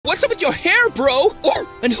What's up with your hair, bro?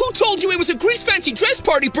 And who told you it was a Grease fancy dress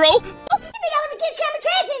party, bro? You think I was a kid's camera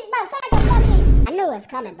transit? Bro, sound like a fucking... I knew it was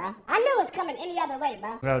coming, bro. I knew it was coming any other way,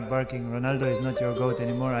 bro. Crowd barking, Ronaldo is not your goat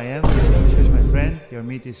anymore, I am. Shush, my friend, your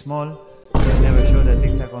meat is small. I'll never show that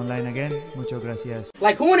TikTok online again. Mucho gracias.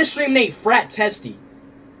 Like, who in the stream named Frat Testy?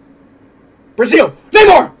 Brazil!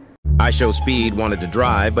 Neymar! IShowSpeed wanted to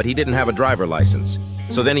drive, but he didn't have a driver license.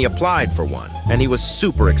 So then he applied for one, and he was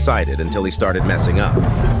super excited until he started messing up.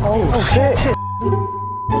 Oh shit!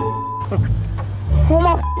 Oh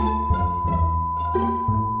my.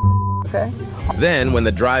 Okay. Then, when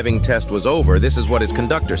the driving test was over, this is what his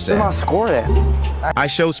conductor said. What's my score then?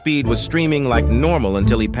 IShowSpeed was streaming like normal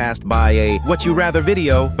until he passed by a "What You Rather"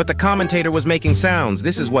 video, but the commentator was making sounds.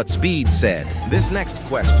 This is what Speed said. This next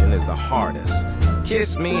question is the hardest.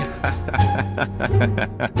 Kiss me.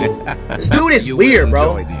 This dude is weird,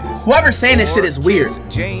 bro. Whoever's saying this shit is weird.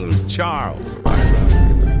 James Charles.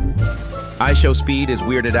 IShowSpeed is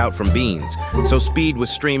weirded out from Beans, so Speed was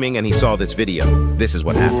streaming and he saw this video. This is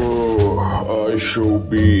what happened. Oh, I show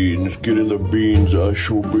beans. Get in the beans, I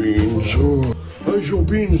show beans. Oh, I show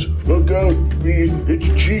beans. Look out, it's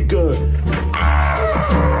Chica. What the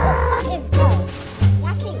fuck is, bro? See,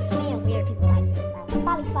 I can't stand weird people like this, bro.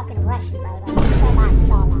 Probably fucking Russian, bro. Like, somebody's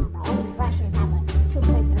jawline, bro. Only Russians have a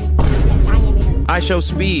 2.3 diameter.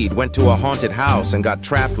 IShowSpeed went to a haunted house and got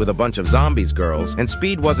trapped with a bunch of zombies girls, and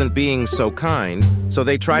Speed wasn't being so kind, so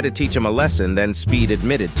they tried to teach him a lesson, then Speed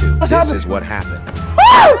admitted to. This is what happened.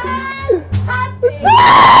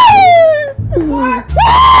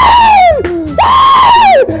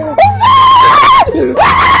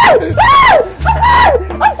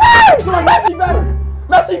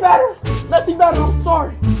 Messi better, I'm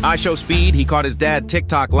sorry. IShowSpeed, he caught his dad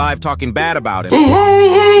TikTok live talking bad about him.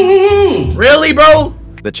 Really, bro?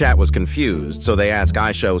 The chat was confused, so they asked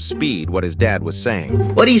IShowSpeed what his dad was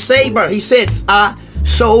saying. What'd he say, bro? He says, I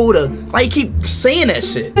showed a... Like, he keep saying that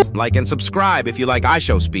shit. Like and subscribe if you like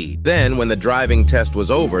IShowSpeed. Then, when the driving test was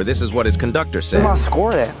over, this is what his conductor said. What's my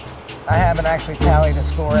score then? I haven't actually tallied the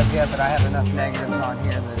score up yet, but I have enough negatives on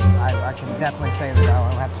here that I can definitely say that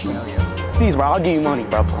I'll have to fail you. Please, bro, I'll give you money,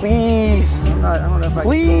 bro. Please. I don't know if I...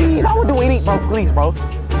 Please, I would do anything, bro. Please, bro.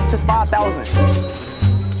 It's just 5,000.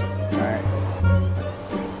 All right.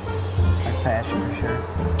 I pass you for sure.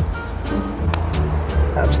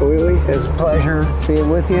 Absolutely. It's a pleasure being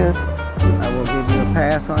with you. I will give you a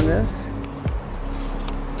pass on this.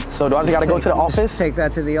 So do I just gotta go to the office? Take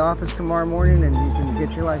that to the office tomorrow morning and you can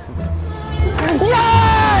get your license.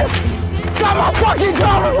 Yes! Got my fucking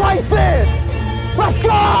driver's license! Let's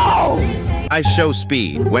go!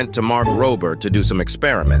 IShowSpeed went to Mark Rober to do some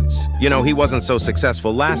experiments. You know, he wasn't so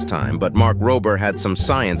successful last time, but Mark Rober had some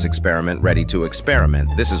science experiment ready to experiment.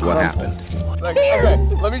 This is what happened. Okay,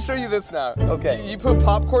 let me show you this now. Okay. You put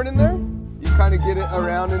popcorn in there, you kind of get it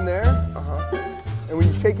around in there, and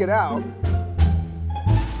when you take it out,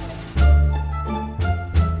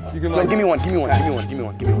 you can like... give me one.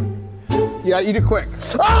 Yeah, eat it quick.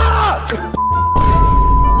 Ah!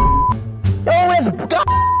 Oh, it's...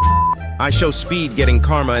 IShowSpeed getting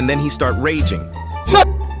karma, and then he start raging. Shut!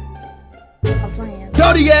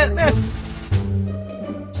 Go to get, man!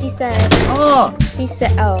 She said, Oh!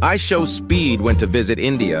 IShowSpeed went to visit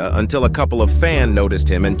India until a couple of fans noticed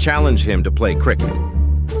him and challenged him to play cricket.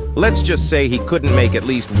 Let's just say he couldn't make at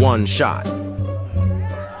least one shot.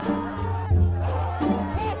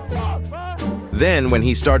 Then, when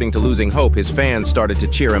he's starting to losing hope, his fans started to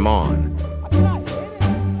cheer him on.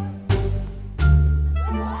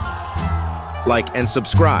 Like and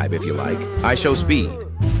subscribe if you like. IShowSpeed.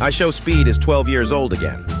 IShowSpeed is 12 years old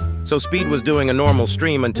again. So Speed was doing a normal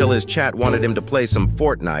stream until his chat wanted him to play some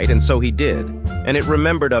Fortnite, and so he did. And it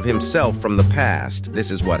remembered of himself from the past.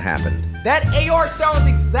 This is what happened. That AR sounds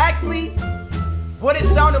exactly what it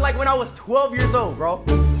sounded like when I was 12 years old, bro.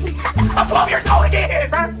 I'm 12 years old again,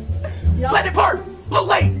 bro. Pleasant Park, Blue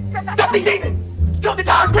Lake, Dusty Demon, Tilted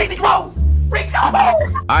Towers, Crazy Grove.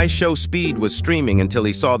 IShowSpeed was streaming until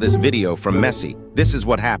he saw this video from Messi. This is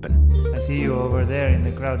what happened. I see you over there in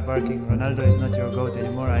the crowd barking, Ronaldo is not your goat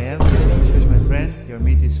anymore, I am. Shush, my friend, your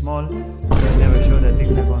meat is small. I'll never show that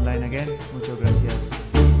TikTok online again. Mucho gracias.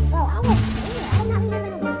 Bro, I was there. I'm not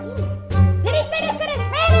even gonna see it. Did he say this shit in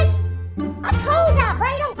Spanish? I told y'all, bro.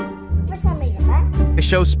 For some reason, bro.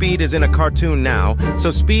 IShowSpeed is in a cartoon now,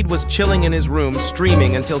 so Speed was chilling in his room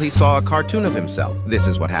streaming until he saw a cartoon of himself. This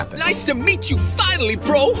is what happened. Nice to meet you finally,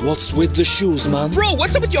 bro. What's with the shoes, man? Bro,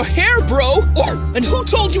 what's up with your hair, bro? And who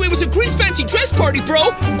told you it was a Grease fancy dress party, bro?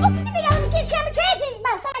 You think I was a kid's camera transit?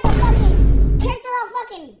 Bro, sound like a fucking character on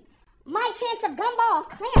fucking My Chance of Gumball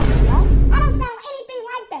Clarence, bro. I don't sound anything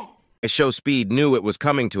like that. I show Speed knew it was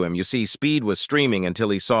coming to him. You see, Speed was streaming until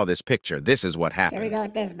he saw this picture. This is what happened. Here we go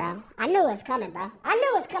with this, bro. I knew it was coming, bro. I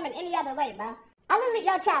knew it was coming any other way, bro. I literally,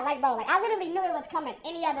 yo, chat, like, bro, like, I literally knew it was coming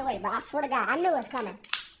any other way, bro. I swear to God, I knew it was coming.